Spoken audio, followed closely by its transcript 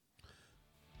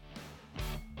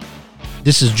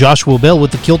This is Joshua Bell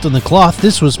with the Kilt and the Cloth.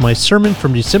 This was my sermon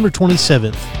from December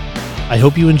 27th. I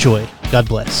hope you enjoy. God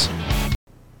bless.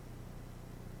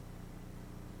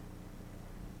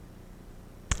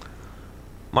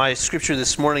 My scripture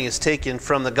this morning is taken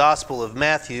from the Gospel of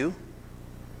Matthew,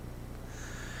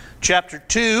 chapter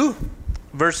 2,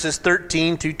 verses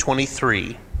 13 to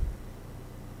 23.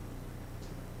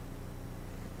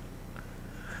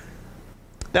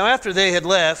 Now after they had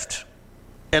left,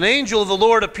 an angel of the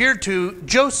Lord appeared to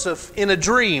Joseph in a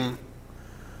dream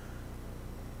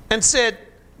and said,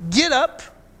 "Get up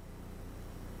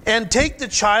and take the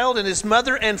child and his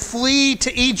mother and flee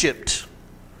to Egypt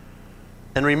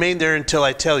and remain there until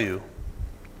I tell you.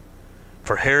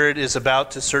 For Herod is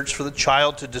about to search for the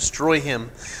child to destroy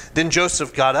him." Then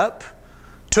Joseph got up,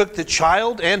 took the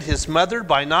child and his mother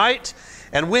by night,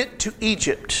 and went to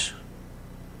Egypt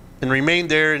and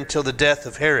remained there until the death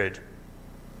of Herod.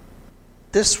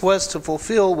 This was to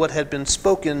fulfill what had been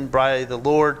spoken by the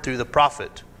Lord through the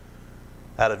prophet,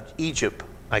 "Out of Egypt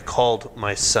I called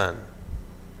my son."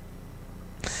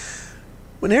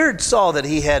 When Herod saw that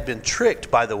he had been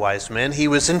tricked by the wise men, he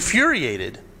was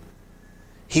infuriated.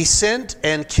 He sent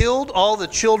and killed all the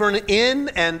children in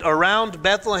and around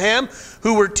Bethlehem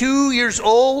who were 2 years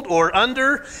old or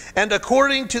under, and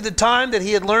according to the time that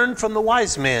he had learned from the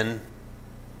wise men.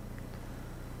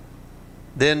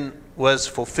 Then was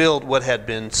fulfilled what had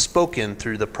been spoken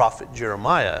through the prophet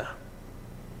Jeremiah.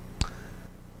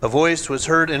 A voice was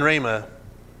heard in Ramah,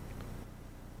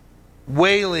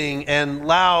 wailing and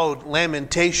loud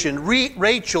lamentation,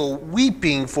 Rachel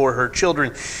weeping for her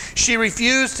children. She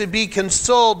refused to be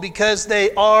consoled because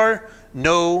they are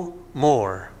no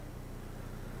more.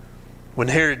 When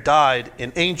Herod died,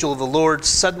 an angel of the Lord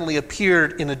suddenly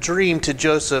appeared in a dream to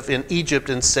Joseph in Egypt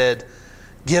and said,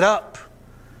 "Get up,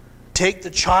 take the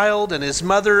child and his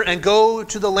mother and go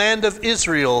to the land of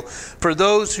Israel, for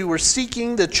those who were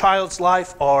seeking the child's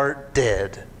life are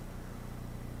dead."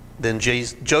 Then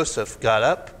Joseph got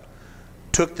up,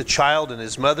 took the child and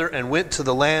his mother, and went to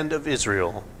the land of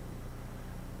Israel.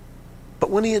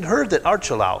 But when he had heard that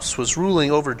Archelaus was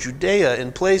ruling over Judea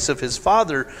in place of his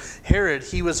father Herod,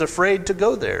 he was afraid to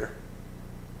go there.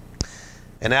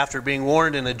 And after being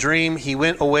warned in a dream, he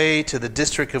went away to the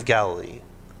district of Galilee.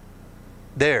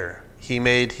 There he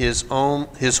made his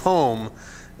home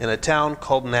in a town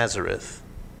called Nazareth,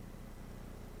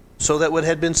 so that what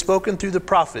had been spoken through the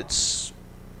prophets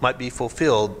might be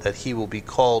fulfilled, that he will be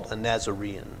called a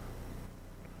Nazarene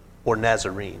or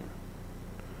Nazarene.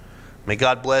 May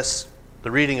God bless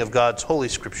the reading of God's Holy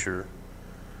Scripture.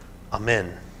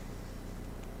 Amen.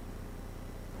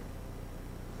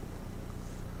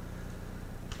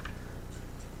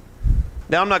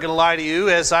 Now, I'm not going to lie to you.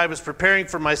 As I was preparing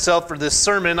for myself for this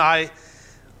sermon, I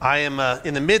am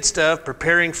in the midst of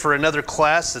preparing for another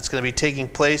class that's going to be taking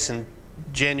place in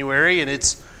January, and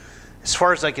it's, as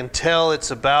far as I can tell,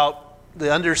 it's about the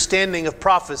understanding of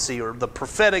prophecy, or the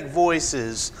prophetic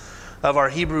voices of our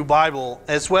Hebrew Bible,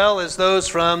 as well as those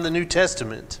from the New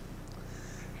Testament.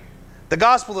 The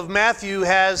Gospel of Matthew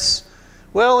has,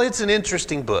 well, it's an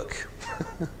interesting book.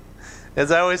 As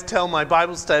I always tell my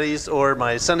Bible studies or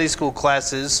my Sunday school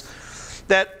classes,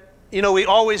 that, we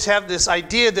always have this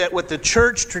idea that what the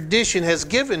church tradition has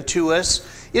given to us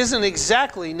isn't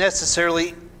exactly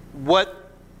necessarily what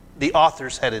the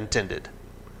authors had intended.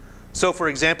 So, for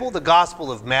example, the Gospel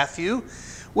of Matthew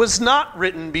was not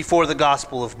written before the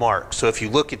Gospel of Mark. So if you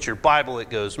look at your Bible, it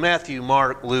goes Matthew,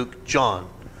 Mark, Luke, John.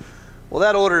 Well,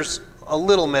 that order's a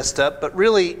little messed up, but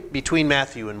really between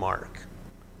Matthew and Mark.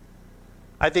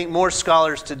 I think more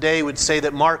scholars today would say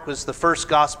that Mark was the first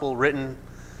gospel written,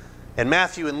 and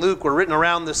Matthew and Luke were written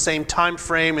around the same time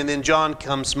frame, and then John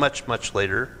comes much, much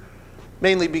later,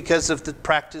 mainly because of the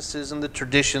practices and the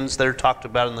traditions that are talked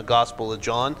about in the Gospel of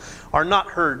John are not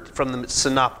heard from the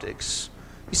synoptics.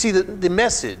 You see, the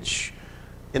message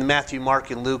in Matthew,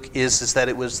 Mark, and Luke is that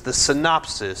it was the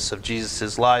synopsis of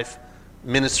Jesus' life,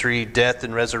 ministry, death,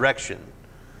 and resurrection.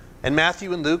 And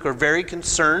Matthew and Luke are very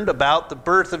concerned about the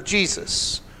birth of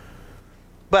Jesus.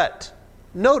 But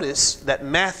notice that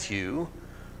Matthew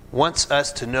wants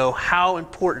us to know how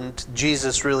important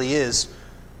Jesus really is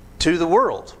to the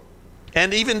world,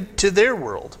 and even to their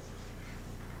world.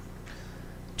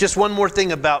 Just one more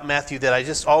thing about Matthew that I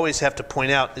just always have to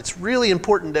point out. It's really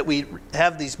important that we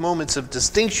have these moments of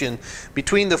distinction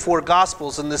between the four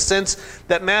Gospels, in the sense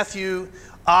that Matthew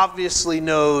obviously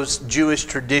knows Jewish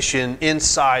tradition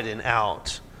inside and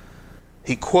out.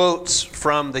 He quotes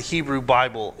from the Hebrew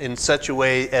Bible in such a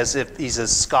way as if he's a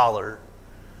scholar.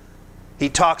 He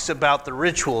talks about the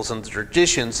rituals and the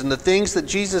traditions, and the things that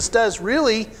Jesus does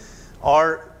really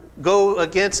are go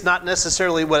against, not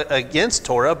necessarily against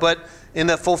Torah, but in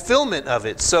the fulfillment of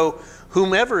it. So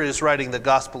whomever is writing the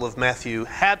Gospel of Matthew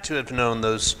had to have known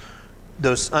those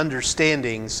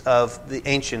understandings of the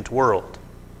ancient world.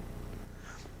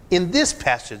 In this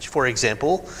passage, for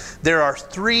example, there are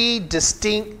three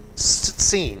distinct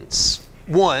scenes.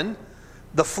 One,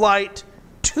 the flight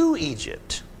to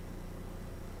Egypt.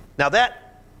 Now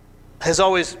that has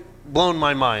always blown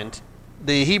my mind.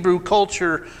 The Hebrew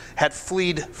culture had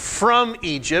fled from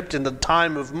Egypt in the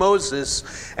time of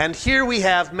Moses, and here we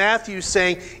have Matthew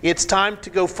saying it's time to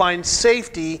go find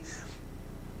safety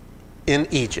in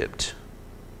Egypt.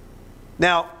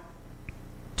 Now,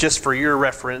 just for your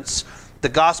reference, the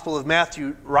Gospel of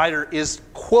Matthew writer is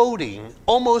quoting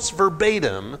almost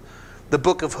verbatim the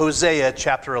book of Hosea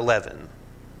chapter 11.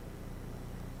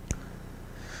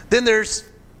 Then there's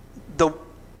the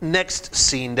next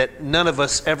scene that none of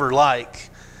us ever like,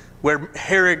 where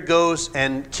Herod goes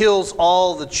and kills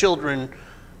all the children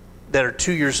that are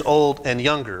 2 years old and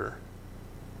younger,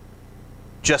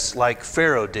 just like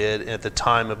Pharaoh did at the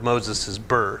time of Moses'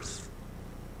 birth.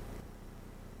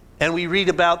 And we read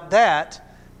about that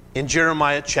in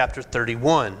Jeremiah chapter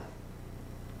 31.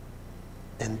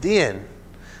 And then,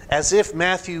 as if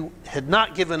Matthew had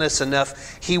not given us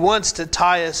enough, he wants to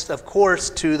tie us, of course,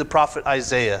 to the prophet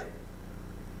Isaiah.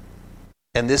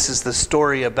 And this is the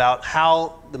story about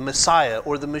how the Messiah,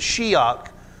 or the Mashiach,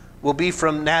 will be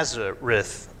from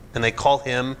Nazareth. And they call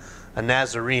him a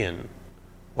Nazarene,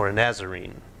 or a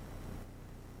Nazarene.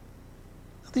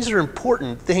 These are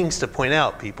important things to point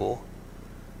out, people.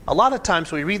 A lot of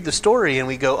times we read the story and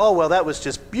we go, oh, well, that was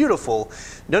just beautiful.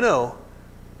 No.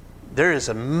 There is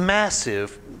a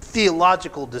massive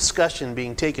theological discussion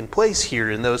being taken place here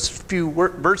in those few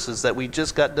verses that we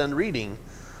just got done reading.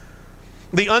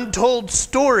 The untold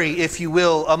story, if you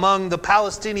will, among the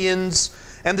Palestinians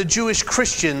and the Jewish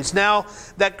Christians, now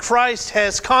that Christ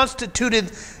has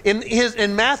constituted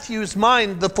in Matthew's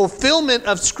mind the fulfillment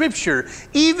of Scripture,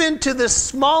 even to the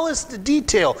smallest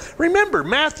detail. Remember,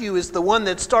 Matthew is the one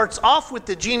that starts off with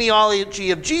the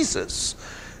genealogy of Jesus.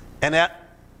 And at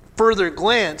further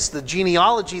glance, the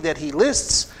genealogy that he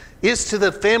lists is to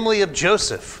the family of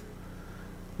Joseph,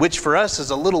 which for us is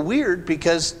a little weird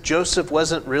because Joseph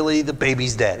wasn't really the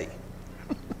baby's daddy.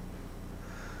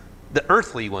 The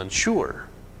earthly one, sure.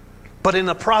 But in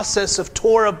a process of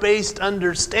Torah-based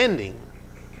understanding,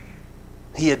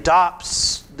 he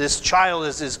adopts this child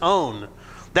as his own.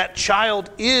 That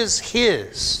child is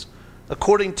his,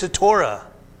 according to Torah.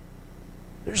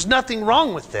 There's nothing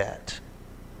wrong with that.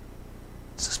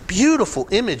 It's this beautiful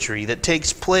imagery that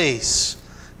takes place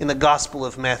in the Gospel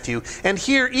of Matthew. And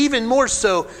here, even more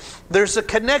so, there's a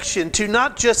connection to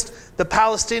not just the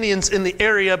Palestinians in the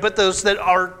area, but those that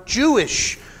are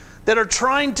Jewish, that are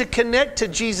trying to connect to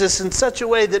Jesus in such a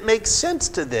way that makes sense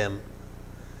to them.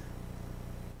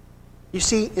 You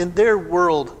see, in their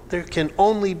world, there can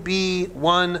only be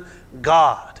one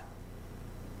God.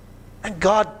 And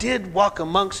God did walk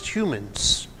amongst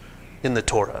humans in the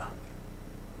Torah.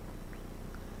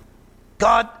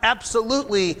 God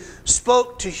absolutely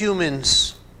spoke to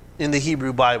humans in the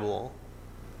Hebrew Bible.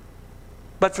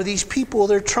 But for these people,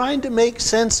 they're trying to make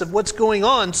sense of what's going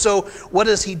on. So what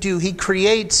does he do? He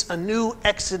creates a new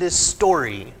Exodus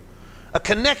story. A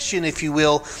connection, if you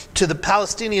will, to the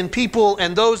Palestinian people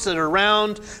and those that are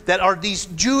around, that are these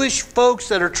Jewish folks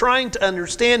that are trying to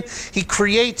understand. He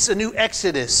creates a new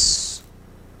Exodus,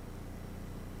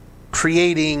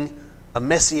 creating a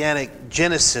messianic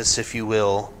Genesis, if you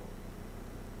will.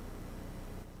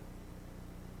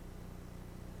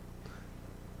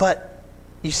 But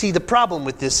you see, the problem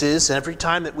with this is every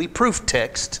time that we proof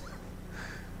text,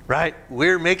 right,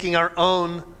 we're making our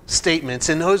own statements.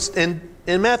 And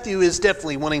Matthew is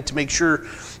definitely wanting to make sure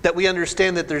that we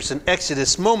understand that there's an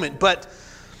Exodus moment. But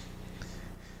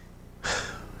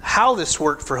how this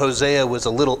worked for Hosea was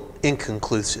a little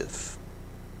inconclusive.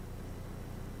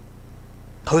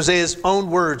 Hosea's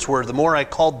own words were, the more I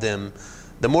called them,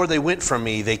 the more they went from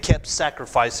me. They kept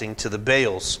sacrificing to the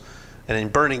Baals and in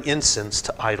burning incense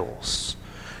to idols.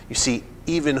 You see,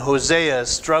 even Hosea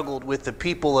struggled with the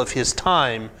people of his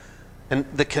time and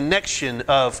the connection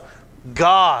of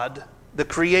God, the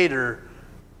Creator,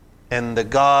 and the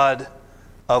God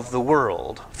of the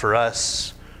world. For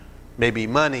us, maybe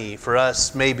money. For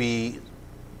us, maybe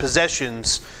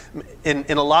possessions. In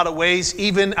a lot of ways,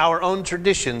 even our own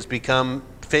traditions become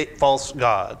false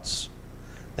gods.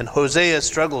 And Hosea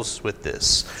struggles with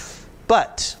this.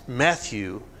 But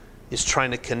Matthew is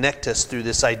trying to connect us through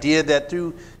this idea that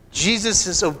through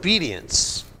Jesus'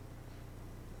 obedience,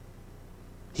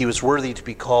 he was worthy to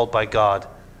be called by God,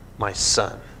 my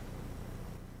son.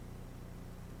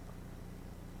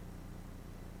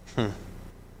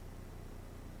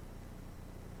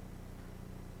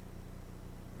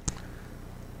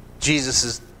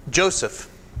 Joseph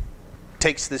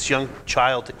takes this young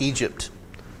child to Egypt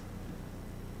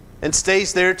and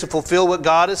stays there to fulfill what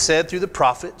God has said through the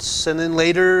prophets. And then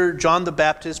later, John the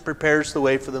Baptist prepares the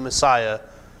way for the Messiah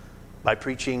by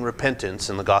preaching repentance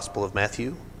in the Gospel of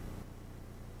Matthew.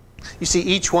 You see,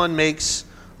 each one makes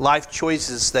life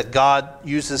choices that God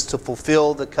uses to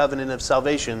fulfill the covenant of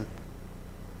salvation.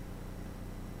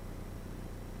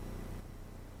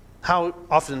 How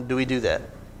often do we do that?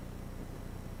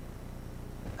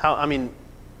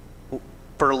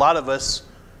 For a lot of us,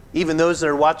 even those that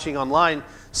are watching online,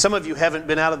 some of you haven't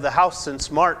been out of the house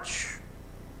since March.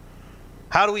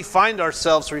 How do we find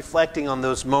ourselves reflecting on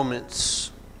those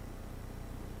moments?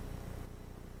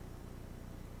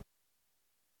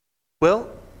 Well,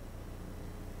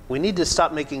 we need to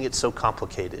stop making it so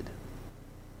complicated,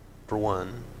 for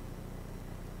one.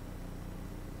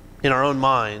 In our own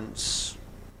minds,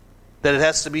 that it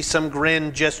has to be some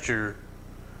grand gesture.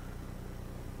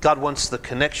 God wants the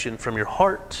connection from your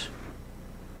heart,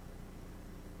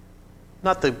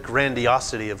 not the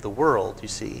grandiosity of the world, you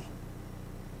see.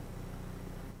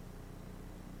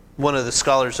 One of the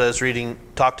scholars I was reading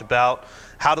talked about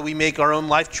how do we make our own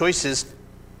life choices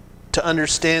to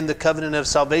understand the covenant of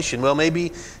salvation. Well,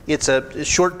 maybe it's a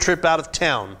short trip out of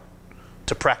town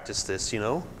to practice this,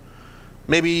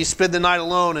 Maybe you spend the night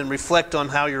alone and reflect on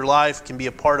how your life can be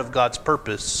a part of God's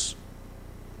purpose.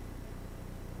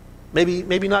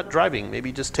 Maybe not driving,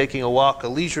 maybe just taking a walk, a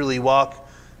leisurely walk,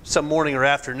 some morning or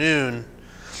afternoon,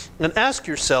 and ask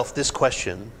yourself this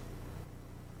question: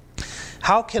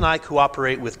 how can I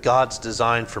cooperate with God's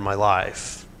design for my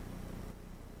life?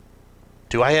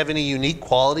 Do I have any unique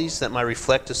qualities that might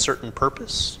reflect a certain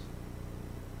purpose?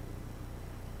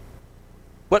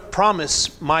 What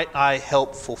promise might I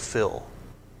help fulfill?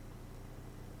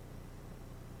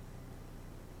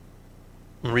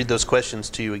 I'll read those questions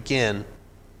to you again.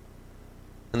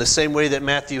 In the same way that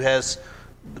Matthew has,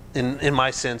 in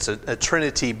my sense, a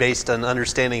trinity based on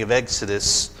understanding of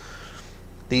Exodus,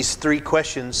 these three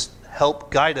questions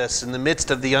help guide us in the midst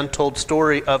of the untold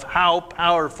story of how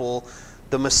powerful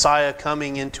the Messiah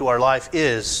coming into our life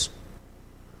is.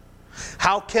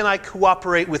 How can I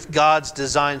cooperate with God's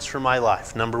designs for my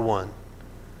life? Number one.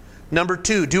 Number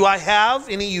two, do I have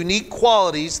any unique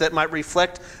qualities that might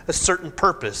reflect a certain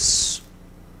purpose?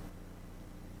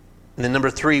 And then number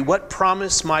three, what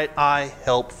promise might I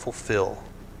help fulfill?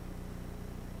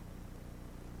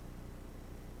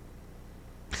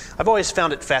 I've always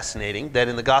found it fascinating that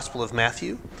in the Gospel of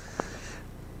Matthew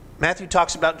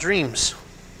talks about dreams.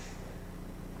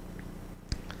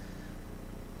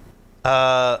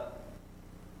 The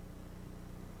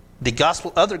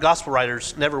other gospel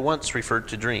writers never once referred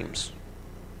to dreams,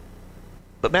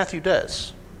 but Matthew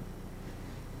does.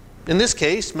 In this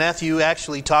case, Matthew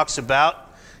actually talks about,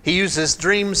 he uses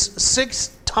dreams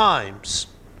 6 times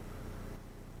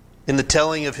in the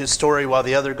telling of his story, while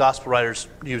the other gospel writers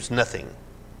use nothing.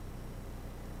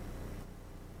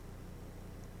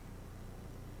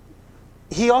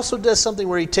 He also does something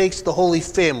where he takes the Holy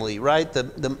Family, right?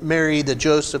 The Mary, the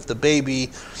Joseph, the baby,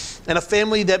 and a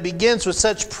family that begins with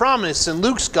such promise in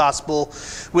Luke's gospel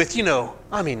with,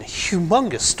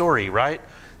 humongous story, right?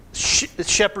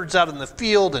 Shepherds out in the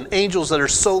field and angels that are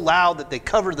so loud that they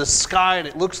cover the sky and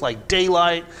it looks like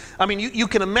daylight. You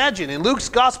can imagine in Luke's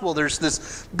gospel there's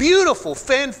this beautiful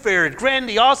fanfare and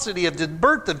grandiosity of the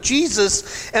birth of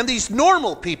Jesus, and these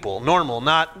normal people,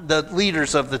 not the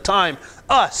leaders of the time,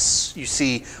 us, you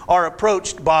see, are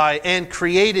approached by and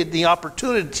created the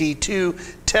opportunity to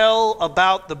tell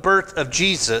about the birth of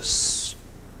Jesus.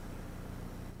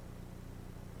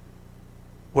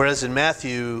 Whereas in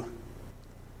Matthew,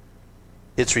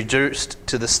 it's reduced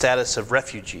to the status of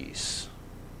refugees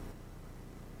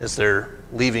as they're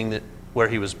leaving where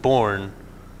he was born,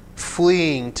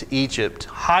 fleeing to Egypt,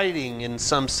 hiding in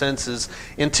some senses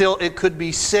until it could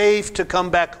be safe to come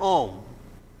back home.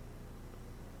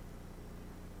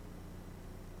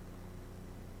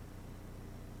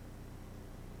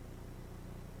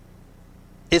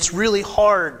 It's really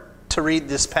hard to read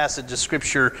this passage of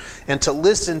Scripture and to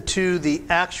listen to the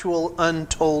actual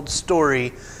untold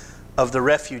story of the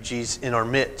refugees in our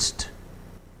midst.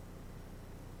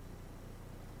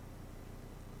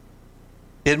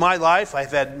 In my life,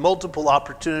 I've had multiple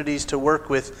opportunities to work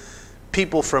with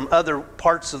people from other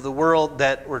parts of the world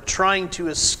that were trying to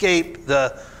escape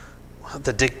the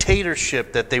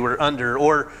dictatorship that they were under,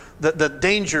 or the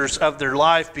dangers of their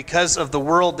life because of the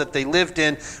world that they lived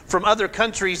in, from other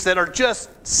countries that are just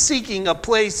seeking a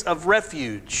place of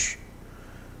refuge.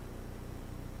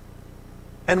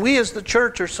 And we as the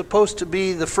church are supposed to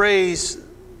be the phrase,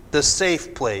 the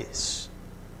safe place.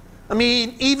 I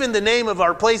mean, even the name of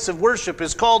our place of worship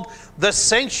is called the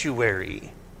sanctuary.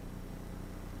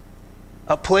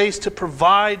 A place to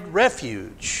provide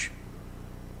refuge.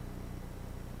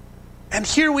 And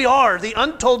here we are. The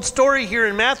untold story here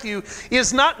in Matthew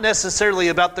is not necessarily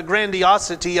about the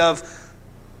grandiosity of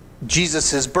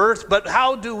Jesus' birth, but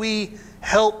how do we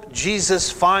help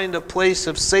Jesus find a place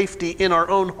of safety in our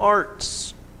own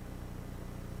hearts?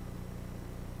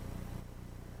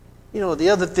 You know, the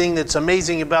other thing that's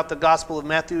amazing about the Gospel of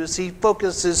Matthew is he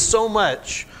focuses so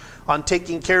much on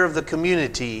taking care of the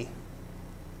community.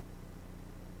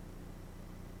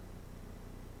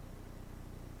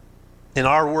 In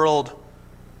our world,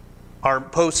 our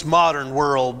postmodern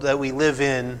world that we live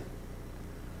in,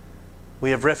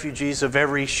 we have refugees of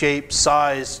every shape,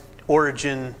 size,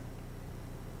 origin,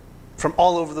 from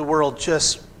all over the world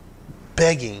just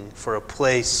begging for a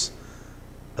place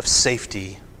of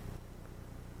safety.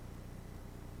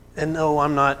 And no,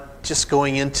 I'm not just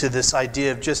going into this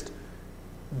idea of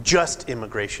just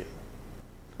immigration.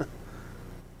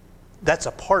 That's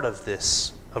a part of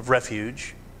this, of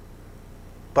refuge.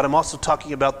 But I'm also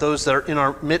talking about those that are in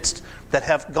our midst that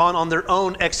have gone on their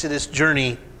own Exodus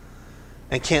journey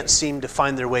and can't seem to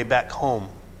find their way back home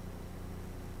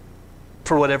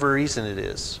for whatever reason it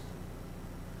is.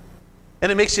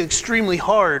 And it makes it extremely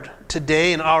hard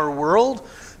today in our world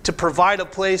to provide a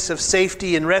place of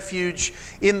safety and refuge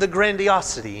in the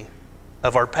grandiosity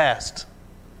of our past.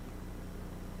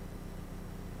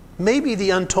 Maybe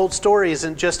the untold story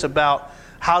isn't just about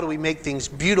how do we make things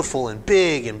beautiful and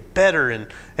big and better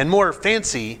and more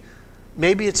fancy.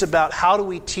 Maybe it's about how do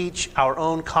we teach our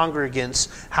own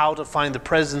congregants how to find the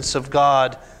presence of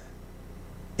God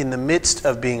in the midst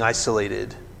of being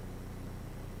isolated.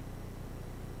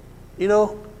 You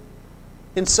know,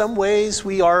 in some ways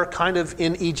we are kind of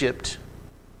in Egypt,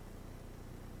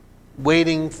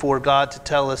 waiting for God to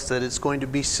tell us that it's going to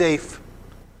be safe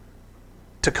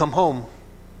to come home.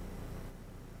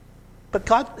 But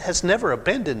God has never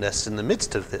abandoned us in the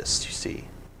midst of this, you see.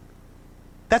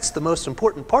 That's the most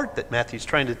important part that Matthew's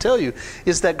trying to tell you,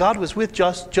 is that God was with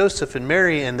Joseph and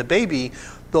Mary and the baby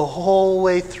the whole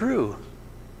way through.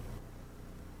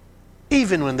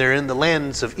 Even when they're in the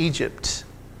lands of Egypt.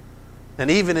 And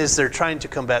even as they're trying to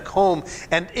come back home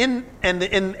and end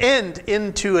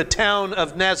into a town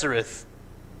of Nazareth.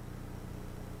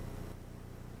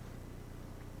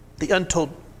 The untold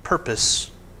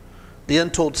purpose, the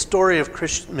untold story of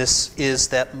Christmas is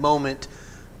that moment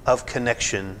of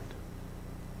connection.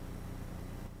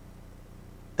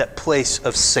 That place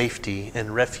of safety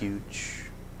and refuge.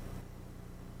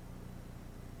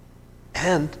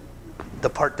 And the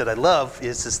part that I love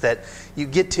is that you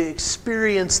get to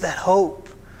experience that hope,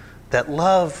 that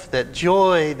love, that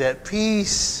joy, that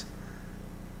peace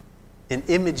in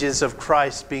images of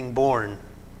Christ being born.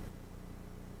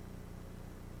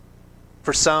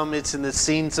 For some, it's in the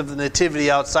scenes of the nativity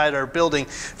outside our building.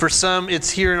 For some, it's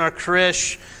here in our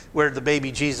creche where the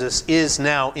baby Jesus is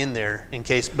now in there, in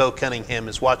case Bo Cunningham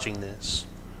is watching this.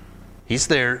 He's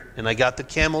there, and I got the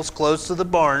camels close to the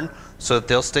barn so that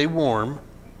they'll stay warm.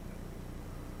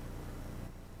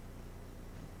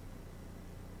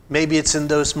 Maybe it's in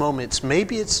those moments.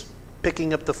 Maybe it's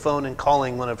picking up the phone and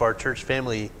calling one of our church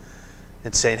family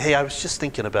and saying, hey, I was just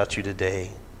thinking about you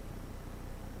today.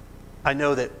 I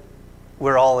know that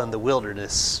we're all in the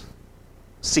wilderness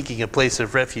seeking a place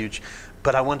of refuge,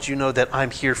 but I want you to know that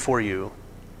I'm here for you,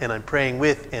 and I'm praying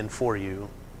with and for you.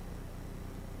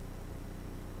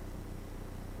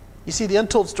 You see, the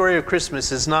untold story of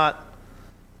Christmas is not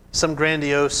some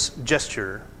grandiose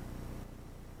gesture.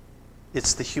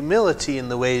 It's the humility in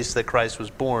the ways that Christ was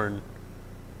born.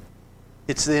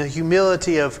 It's the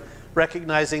humility of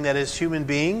recognizing that as human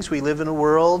beings, we live in a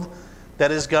world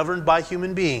that is governed by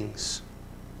human beings.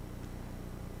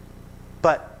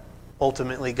 But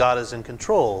ultimately, God is in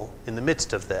control in the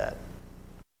midst of that.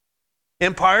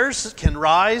 Empires can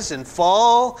rise and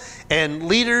fall, and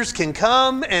leaders can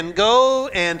come and go,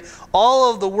 and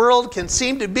all of the world can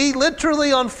seem to be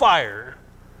literally on fire.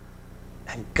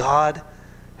 And God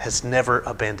has never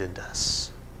abandoned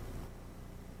us.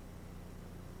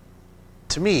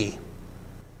 To me,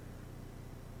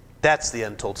 that's the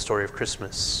untold story of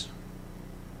Christmas.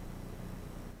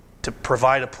 To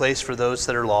provide a place for those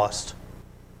that are lost,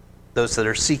 those that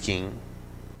are seeking,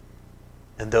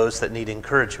 and those that need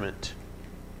encouragement.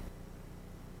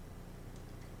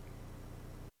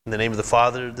 In the name of the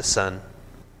Father, the Son,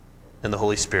 and the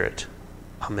Holy Spirit.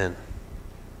 Amen.